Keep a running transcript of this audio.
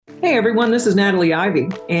Hey everyone, this is Natalie Ivy,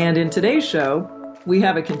 and in today's show, we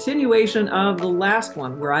have a continuation of the last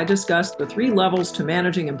one where I discussed the 3 levels to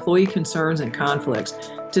managing employee concerns and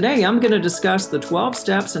conflicts. Today, I'm going to discuss the 12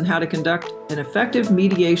 steps on how to conduct an effective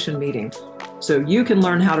mediation meeting so you can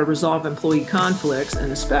learn how to resolve employee conflicts,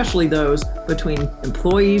 and especially those between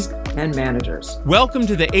employees and managers. Welcome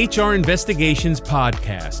to the HR Investigations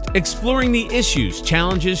Podcast, exploring the issues,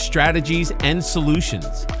 challenges, strategies, and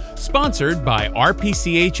solutions. Sponsored by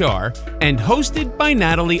RPCHR and hosted by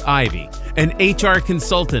Natalie Ivy, an HR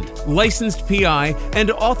consultant, licensed PI,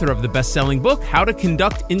 and author of the best-selling book, How to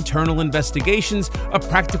Conduct Internal Investigations, a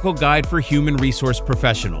practical guide for human resource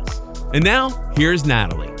professionals. And now, here's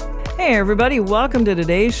Natalie. Hey everybody, welcome to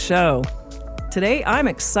today's show. Today, I'm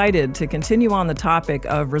excited to continue on the topic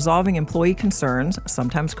of resolving employee concerns,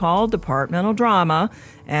 sometimes called departmental drama,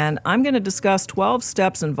 and I'm going to discuss 12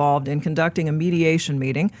 steps involved in conducting a mediation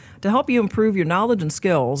meeting to help you improve your knowledge and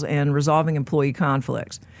skills in resolving employee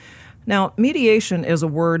conflicts. Now, mediation is a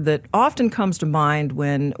word that often comes to mind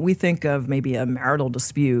when we think of maybe a marital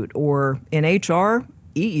dispute, or in HR,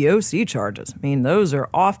 EEOC charges. I mean, those are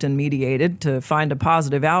often mediated to find a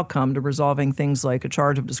positive outcome to resolving things like a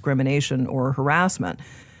charge of discrimination or harassment.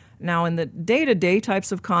 Now, in the day-to-day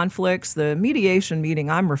types of conflicts, the mediation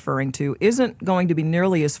meeting I'm referring to isn't going to be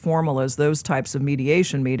nearly as formal as those types of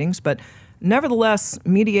mediation meetings, but nevertheless,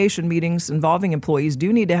 mediation meetings involving employees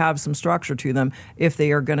do need to have some structure to them if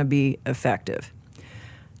they are going to be effective.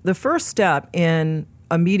 The first step in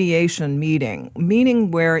a mediation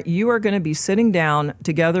meaning where you are going to be sitting down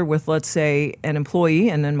together with, let's say, an employee,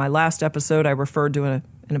 and in my last episode I referred to an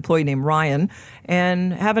employee named Ryan,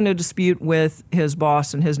 and having a dispute with his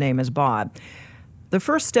boss, and his name is Bob. The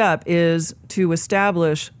first step is to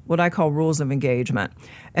establish what I call rules of engagement.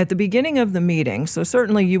 At the beginning of the meeting, so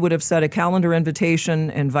certainly you would have set a calendar invitation,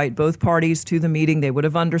 invite both parties to the meeting. They would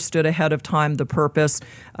have understood ahead of time the purpose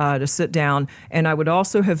to sit down. And I would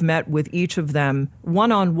also have met with each of them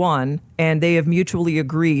one-on-one, and they have mutually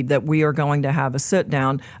agreed that we are going to have a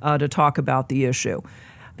sit-down to talk about the issue.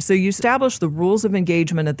 So you establish the rules of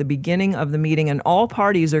engagement at the beginning of the meeting, and all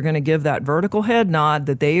parties are going to give that vertical head nod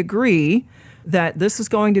that they agree that this is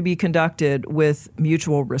going to be conducted with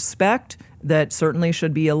mutual respect, that certainly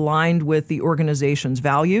should be aligned with the organization's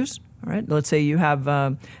values. All right, let's say you have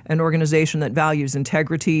an organization that values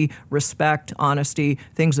integrity, respect, honesty,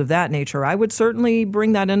 things of that nature. I would certainly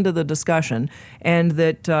bring that into the discussion, and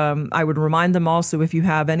that I would remind them also if you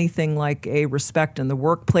have anything like a respect in the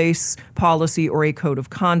workplace policy or a code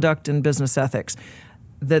of conduct and business ethics,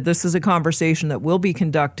 that this is a conversation that will be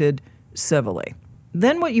conducted civilly.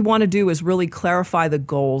 Then what you want to do is really clarify the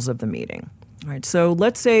goals of the meeting. All right, so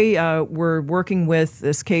let's say we're working with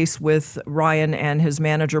this case with Ryan and his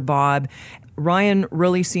manager, Bob. Ryan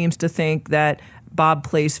really seems to think that Bob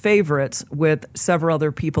plays favorites with several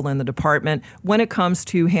other people in the department when it comes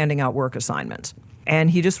to handing out work assignments.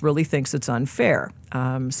 And he just really thinks it's unfair.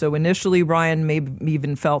 So initially, Ryan maybe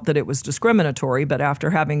even felt that it was discriminatory, but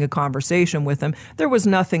after having a conversation with him, there was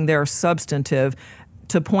nothing there substantive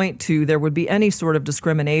to point to there would be any sort of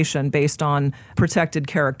discrimination based on protected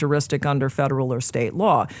characteristic under federal or state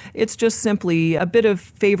law. It's just simply a bit of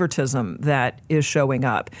favoritism that is showing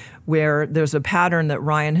up, where there's a pattern that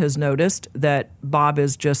Ryan has noticed that Bob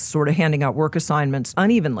is just sort of handing out work assignments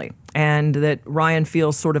unevenly, and that Ryan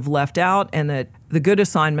feels sort of left out, and that the good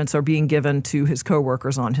assignments are being given to his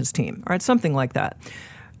coworkers on his team. All right, something like that.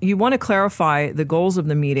 You want to clarify the goals of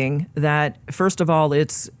the meeting, that, first of all,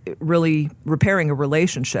 it's really repairing a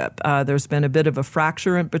relationship. There's been a bit of a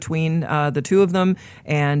fracture between the two of them,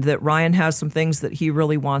 and that Ryan has some things that he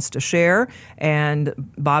really wants to share, and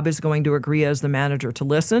Bob is going to agree as the manager to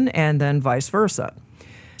listen, and then vice versa.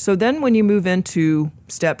 So then when you move into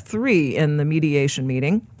step 3 in the mediation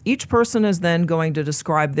meeting, each person is then going to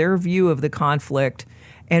describe their view of the conflict,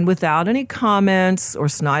 and without any comments or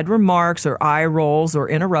snide remarks or eye rolls or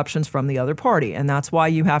interruptions from the other party. And that's why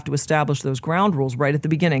you have to establish those ground rules right at the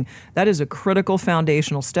beginning. That is a critical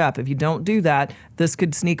foundational step. If you don't do that, this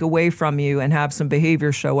could sneak away from you and have some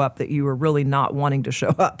behavior show up that you are really not wanting to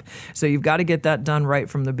show up. So you've got to get that done right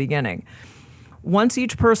from the beginning. Once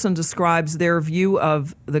each person describes their view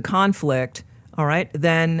of the conflict, all right,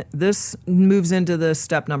 then this moves into the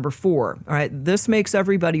step number 4. All right, this makes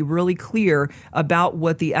everybody really clear about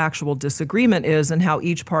what the actual disagreement is and how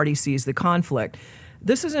each party sees the conflict.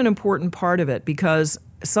 This is an important part of it because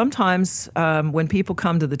sometimes when people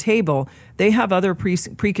come to the table, they have other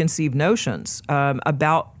preconceived notions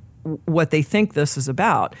about what they think this is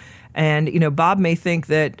about. And, you know, Bob may think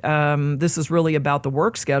that this is really about the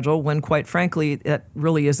work schedule when, quite frankly, that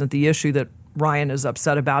really isn't the issue that Ryan is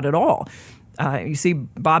upset about at all. You see,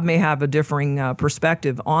 Bob may have a differing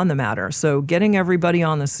perspective on the matter. So getting everybody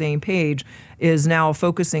on the same page is now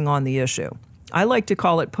focusing on the issue. I like to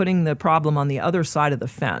call it putting the problem on the other side of the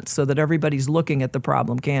fence so that everybody's looking at the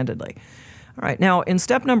problem candidly. All right, now in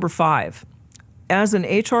step number 5, as an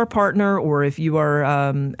HR partner, or if you are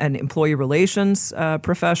an employee relations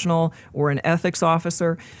professional or an ethics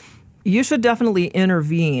officer, you should definitely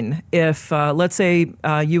intervene if, let's say,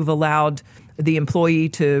 you've allowed the employee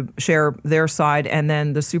to share their side and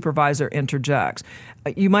then the supervisor interjects.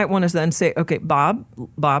 You might want to then say, okay, Bob,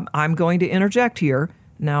 I'm going to interject here.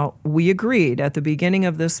 Now, we agreed at the beginning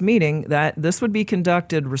of this meeting that this would be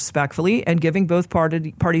conducted respectfully and giving both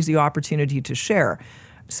parties the opportunity to share.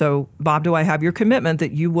 So, Bob, do I have your commitment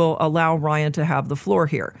that you will allow Ryan to have the floor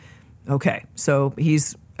here? Okay, so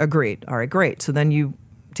he's agreed. All right, great. So then you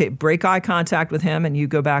break eye contact with him and you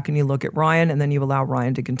go back and you look at Ryan and then you allow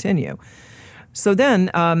Ryan to continue. So then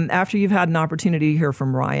after you've had an opportunity to hear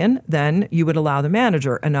from Ryan, then you would allow the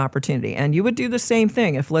manager an opportunity. And you would do the same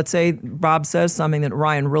thing. If, let's say, Bob says something that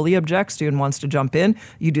Ryan really objects to and wants to jump in,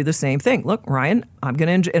 you do the same thing. Look, Ryan, I'm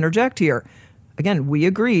going to interject here. Again, we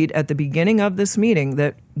agreed at the beginning of this meeting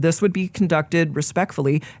that this would be conducted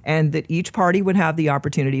respectfully and that each party would have the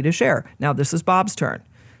opportunity to share. Now, this is Bob's turn.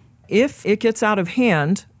 If it gets out of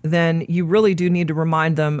hand, then you really do need to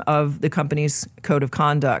remind them of the company's code of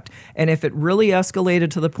conduct. And if it really escalated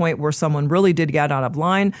to the point where someone really did get out of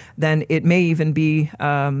line, then it may even be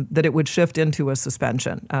that it would shift into a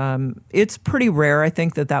suspension. It's pretty rare, I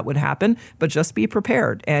think, that would happen, but just be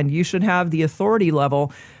prepared. And you should have the authority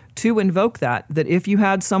level to invoke that if you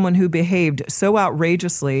had someone who behaved so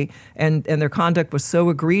outrageously and their conduct was so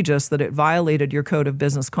egregious that it violated your code of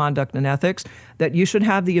business conduct and ethics, that you should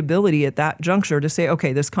have the ability at that juncture to say,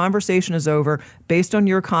 okay, this conversation is over based on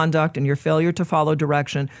your conduct and your failure to follow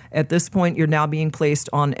direction. At this point, you're now being placed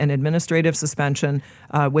on an administrative suspension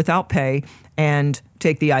without pay and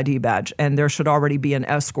take the ID badge. And there should already be an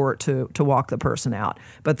escort to walk the person out.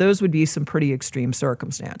 But those would be some pretty extreme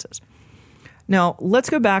circumstances. Now, let's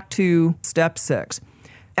go back to step 6.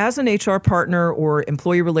 As an HR partner or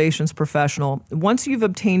employee relations professional, once you've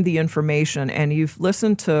obtained the information and you've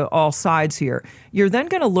listened to all sides here, you're then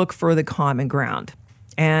going to look for the common ground.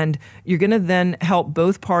 And you're going to then help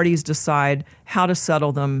both parties decide how to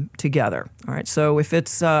settle them together. All right. So if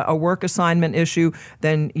it's a work assignment issue,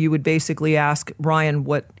 then you would basically ask Ryan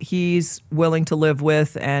what he's willing to live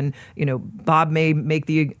with, and Bob may make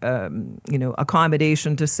the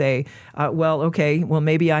accommodation to say,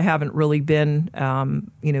 maybe I haven't really been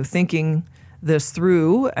thinking this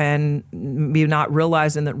through and maybe not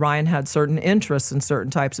realizing that Ryan had certain interests in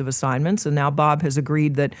certain types of assignments. And now Bob has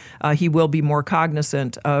agreed that he will be more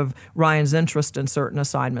cognizant of Ryan's interest in certain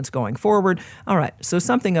assignments going forward. All right, so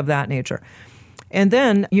something of that nature. And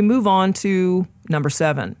then you move on to number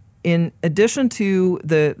 7. In addition to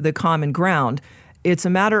the common ground, it's a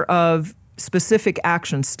matter of specific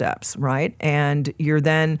action steps, right? And you're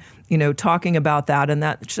then, talking about that, and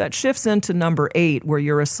that shifts into number 8, where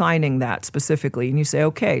you're assigning that specifically. And you say,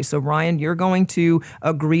 okay, so Ryan, you're going to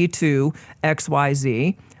agree to X, Y,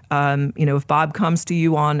 Z. If Bob comes to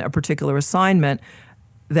you on a particular assignment,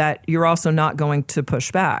 that you're also not going to push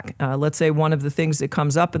back. Let's say one of the things that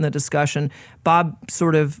comes up in the discussion, Bob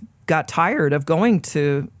sort of got tired of going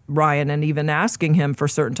to Ryan and even asking him for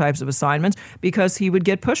certain types of assignments because he would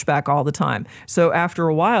get pushback all the time. So after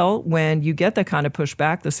a while, when you get that kind of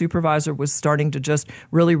pushback, the supervisor was starting to just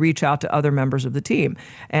really reach out to other members of the team.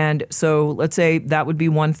 And so let's say that would be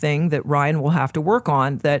one thing that Ryan will have to work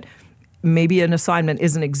on, that maybe an assignment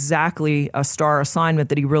isn't exactly a star assignment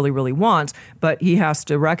that he really, really wants, but he has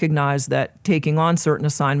to recognize that taking on certain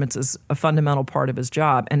assignments is a fundamental part of his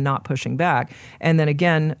job and not pushing back. And then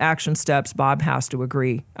again, action steps, Bob has to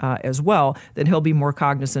agree as well that he'll be more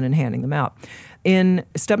cognizant in handing them out. In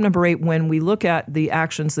step number 8, when we look at the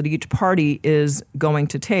actions that each party is going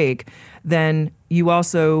to take, then you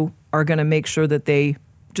also are going to make sure that they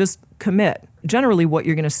just commit. Generally, what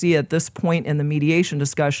you're going to see at this point in the mediation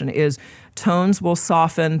discussion is tones will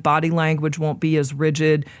soften, body language won't be as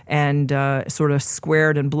rigid and sort of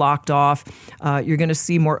squared and blocked off. You're going to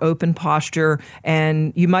see more open posture,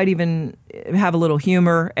 and you might even have a little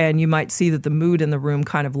humor, and you might see that the mood in the room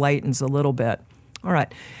kind of lightens a little bit. All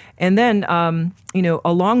right. And then,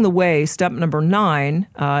 along the way, step number 9,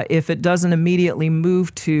 if it doesn't immediately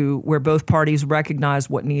move to where both parties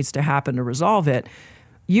recognize what needs to happen to resolve it,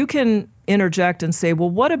 you can interject and say, well,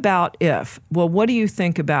 what about if? Well, what do you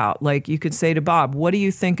think about? Like, you could say to Bob, what do you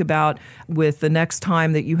think about with the next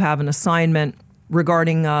time that you have an assignment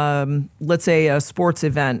regarding, let's say, a sports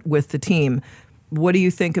event with the team? what do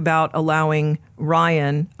you think about allowing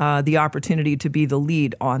Ryan the opportunity to be the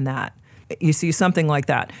lead on that? You see something like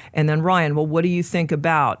that. And then Ryan, well, what do you think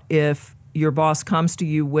about if your boss comes to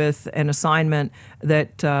you with an assignment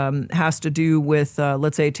that has to do with,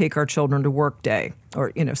 let's say, take our children to work day,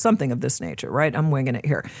 or something of this nature, right? I'm winging it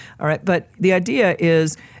here. All right. But the idea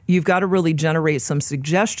is you've got to really generate some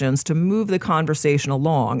suggestions to move the conversation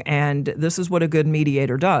along. And this is what a good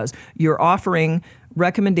mediator does. You're offering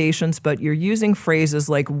recommendations, but you're using phrases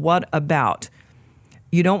like, what about?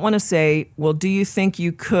 You don't want to say, well, do you think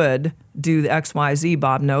you could do the XYZ,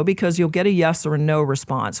 Bob? No, because you'll get a yes or a no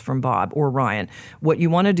response from Bob or Ryan. What you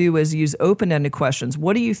want to do is use open-ended questions.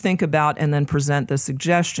 What do you think about? And then present the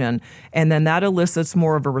suggestion. And then that elicits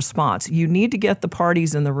more of a response. You need to get the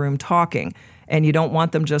parties in the room talking. And you don't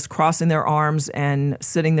want them just crossing their arms and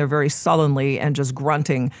sitting there very sullenly and just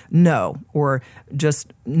grunting no, or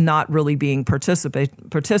just not really being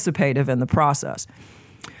participative in the process.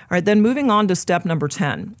 All right, then moving on to step number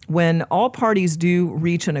 10. When all parties do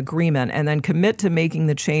reach an agreement and then commit to making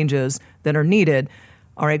the changes that are needed,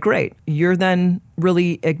 all right, great. You're then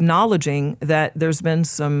really acknowledging that there's been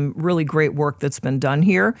some really great work that's been done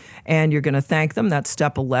here, and you're going to thank them. That's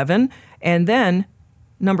step 11. And then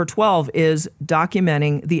number 12 is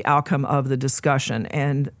documenting the outcome of the discussion.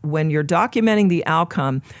 And when you're documenting the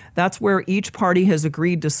outcome, that's where each party has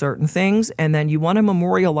agreed to certain things, and then you want to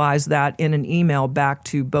memorialize that in an email back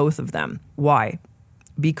to both of them. Why?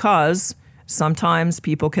 Because sometimes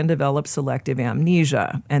people can develop selective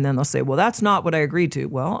amnesia, and then they'll say, well, that's not what I agreed to.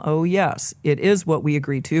 Well, oh yes, it is what we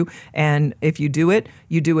agreed to. And if you do it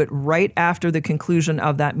right after the conclusion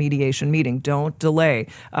of that mediation meeting. Don't delay.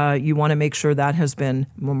 You want to make sure that has been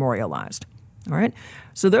memorialized. All right.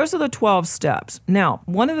 So those are the 12 steps. Now,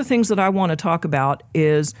 one of the things that I want to talk about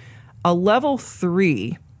is a level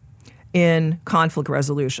 3 in conflict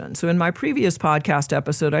resolution. So in my previous podcast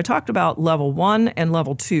episode, I talked about level 1 and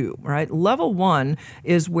level 2, right? Level 1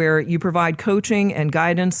 is where you provide coaching and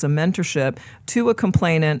guidance, some mentorship to a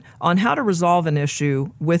complainant on how to resolve an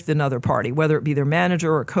issue with another party, whether it be their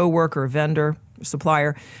manager or coworker, or vendor, or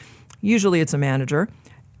supplier. Usually it's a manager.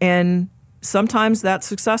 And sometimes that's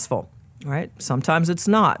successful, right? Sometimes it's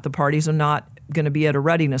not. The parties are not going to be at a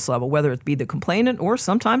readiness level, whether it be the complainant or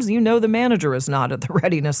sometimes the manager is not at the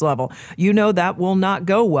readiness level. That will not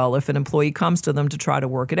go well if an employee comes to them to try to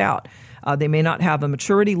work it out. They may not have a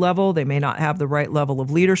maturity level. They may not have the right level of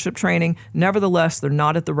leadership training. Nevertheless, they're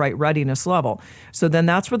not at the right readiness level. So then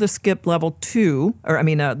that's where the skip level 2,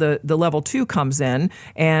 the level 2 comes in,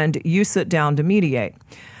 and you sit down to mediate.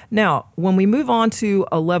 Now, when we move on to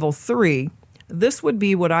a level 3, this would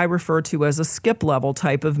be what I refer to as a skip level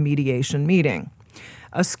type of mediation meeting.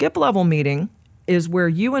 A skip level meeting is where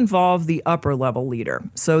you involve the upper level leader.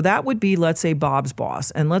 So that would be, let's say, Bob's boss,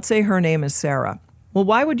 and let's say her name is Sarah. Well,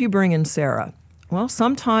 why would you bring in Sarah? Well,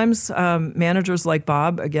 sometimes managers like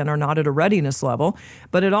Bob, again, are not at a readiness level,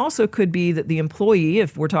 but it also could be that the employee,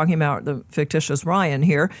 if we're talking about the fictitious Ryan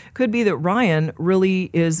here, could be that Ryan really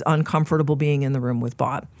is uncomfortable being in the room with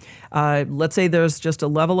Bob. Let's say there's just a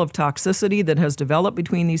level of toxicity that has developed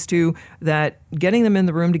between these two that getting them in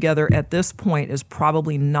the room together at this point is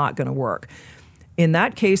probably not going to work. In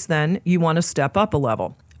that case, then, you want to step up a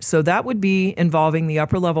level. So that would be involving the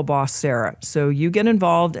upper level boss, Sarah. So you get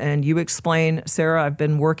involved and you explain, Sarah, I've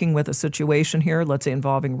been working with a situation here, let's say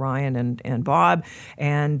involving Ryan and Bob,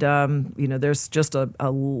 and there's just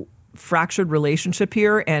a fractured relationship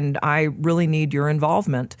here, and I really need your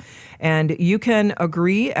involvement. And you can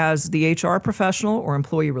agree as the HR professional or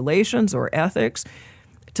employee relations or ethics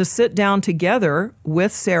to sit down together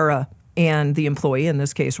with Sarah and the employee, in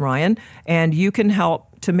this case Ryan, and you can help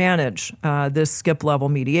to manage this skip level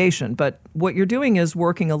mediation. But what you're doing is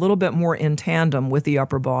working a little bit more in tandem with the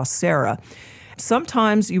upper boss, Sarah.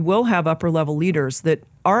 Sometimes you will have upper level leaders that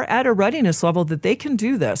are at a readiness level that they can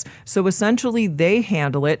do this. So essentially they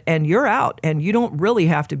handle it and you're out, and you don't really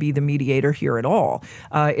have to be the mediator here at all.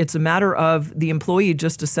 It's a matter of the employee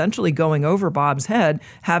just essentially going over Bob's head,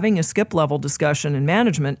 having a skip level discussion in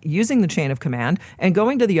management, using the chain of command, and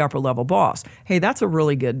going to the upper level boss. Hey, that's a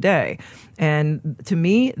really good day. And to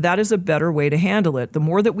me, that is a better way to handle it. The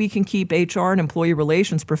more that we can keep HR and employee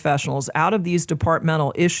relations professionals out of these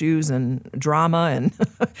departmental issues and drama and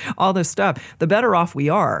all this stuff, the better off we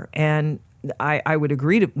are. And I would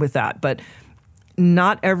agree with that. But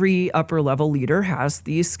not every upper level leader has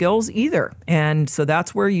these skills either. And so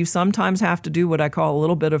that's where you sometimes have to do what I call a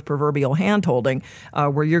little bit of proverbial hand-holding,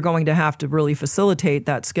 where you're going to have to really facilitate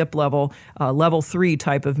that skip level, level 3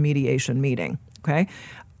 type of mediation meeting. Okay.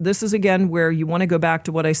 this is again where you want to go back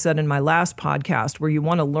to what I said in my last podcast, where you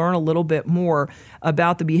want to learn a little bit more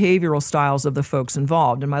about the behavioral styles of the folks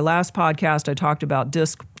involved. In my last podcast, I talked about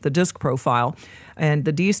the DISC profile, and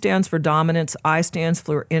the D stands for dominance, I stands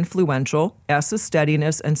for influential, S is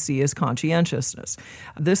steadiness, and C is conscientiousness.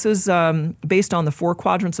 This is based on the 4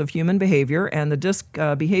 quadrants of human behavior, and the DISC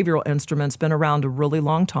behavioral instrument's been around a really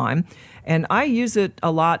long time, and I use it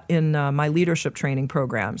a lot in my leadership training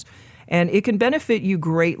programs. And it can benefit you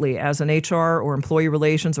greatly as an HR or employee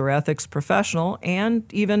relations or ethics professional, and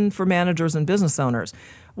even for managers and business owners.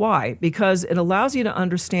 Why? Because it allows you to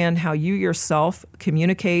understand how you yourself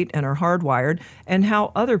communicate and are hardwired, and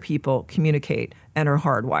how other people communicate and are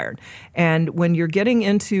hardwired. And when you're getting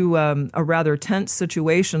into a rather tense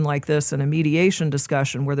situation like this in a mediation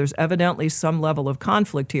discussion where there's evidently some level of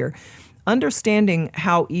conflict here, understanding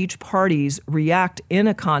how each parties react in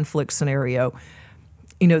a conflict scenario,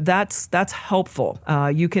 that's helpful.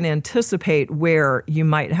 You can anticipate where you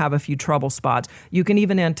might have a few trouble spots. You can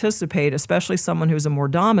even anticipate, especially someone who's a more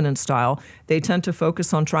dominant style, they tend to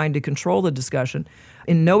focus on trying to control the discussion.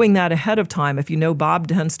 In knowing that ahead of time, if you know Bob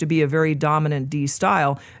tends to be a very dominant D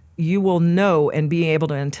style, you will know and be able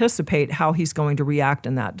to anticipate how he's going to react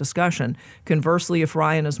in that discussion. Conversely, if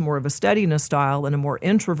Ryan is more of a steadiness style and a more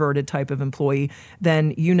introverted type of employee,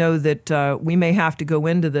 then you know that we may have to go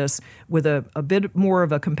into this with a bit more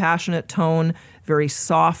of a compassionate tone, very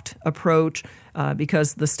soft approach,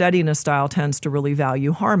 because the steadiness style tends to really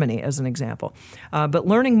value harmony, as an example. But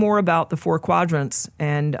learning more about the 4 quadrants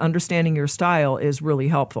and understanding your style is really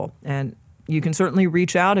helpful. And you can certainly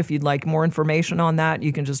reach out if you'd like more information on that.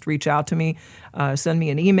 You can just reach out to me, send me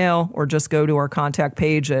an email, or just go to our contact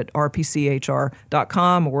page at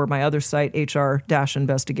rpchr.com or my other site,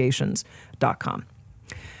 hr-investigations.com.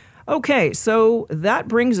 Okay, so that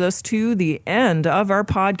brings us to the end of our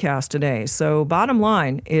podcast today. So bottom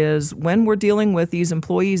line is, when we're dealing with these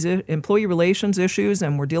employee relations issues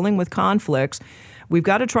and we're dealing with conflicts, we've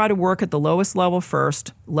got to try to work at the lowest level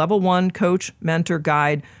first. Level 1, coach, mentor,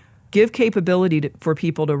 guide. Give capability for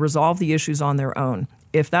people to resolve the issues on their own.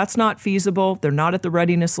 If that's not feasible, they're not at the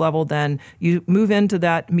readiness level, then you move into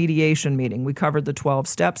that mediation meeting. We covered the 12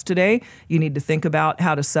 steps today. You need to think about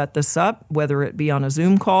how to set this up, whether it be on a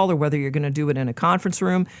Zoom call or whether you're going to do it in a conference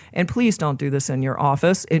room. And please don't do this in your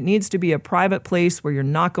office. It needs to be a private place where you're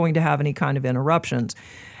not going to have any kind of interruptions.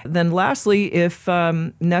 Then lastly, if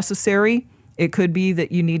necessary, it could be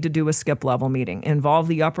that you need to do a skip level meeting. Involve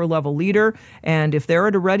the upper level leader, and if they're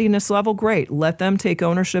at a readiness level, great. Let them take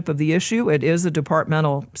ownership of the issue. It is a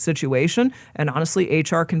departmental situation, and honestly,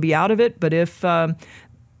 HR can be out of it. But if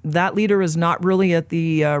that leader is not really at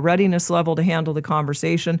the readiness level to handle the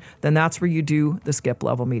conversation, then that's where you do the skip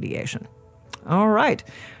level mediation. All right.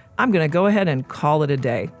 I'm going to go ahead and call it a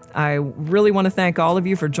day. I really want to thank all of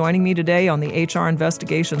you for joining me today on the HR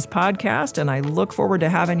Investigations podcast, and I look forward to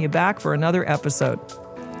having you back for another episode.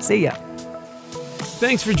 See ya.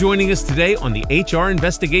 Thanks for joining us today on the HR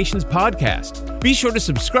Investigations podcast. Be sure to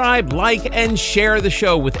subscribe, like, and share the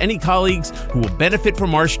show with any colleagues who will benefit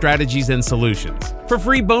from our strategies and solutions. For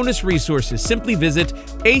free bonus resources, simply visit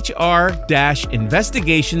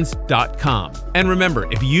hr-investigations.com. And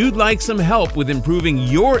remember, if you'd like some help with improving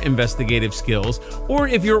your investigative skills, or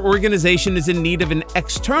if your organization is in need of an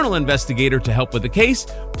external investigator to help with a case,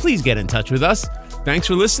 please get in touch with us. Thanks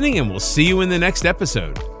for listening, and we'll see you in the next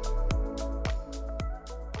episode.